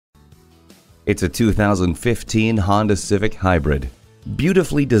It's a 2015 Honda Civic Hybrid.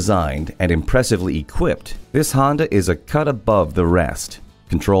 Beautifully designed and impressively equipped, this Honda is a cut above the rest.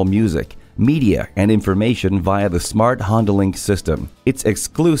 Control music, media, and information via the smart Honda Link system. Its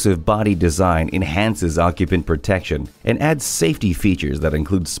exclusive body design enhances occupant protection and adds safety features that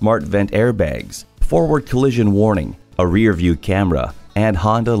include smart vent airbags, forward collision warning, a rear view camera, and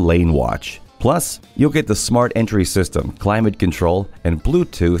Honda Lane Watch. Plus, you'll get the smart entry system, climate control, and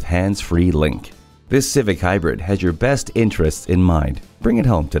Bluetooth hands-free link. This Civic Hybrid has your best interests in mind. Bring it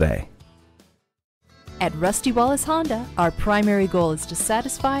home today. At Rusty Wallis Honda, our primary goal is to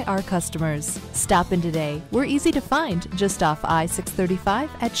satisfy our customers. Stop in today. We're easy to find just off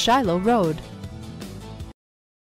I-635 at Shiloh Road.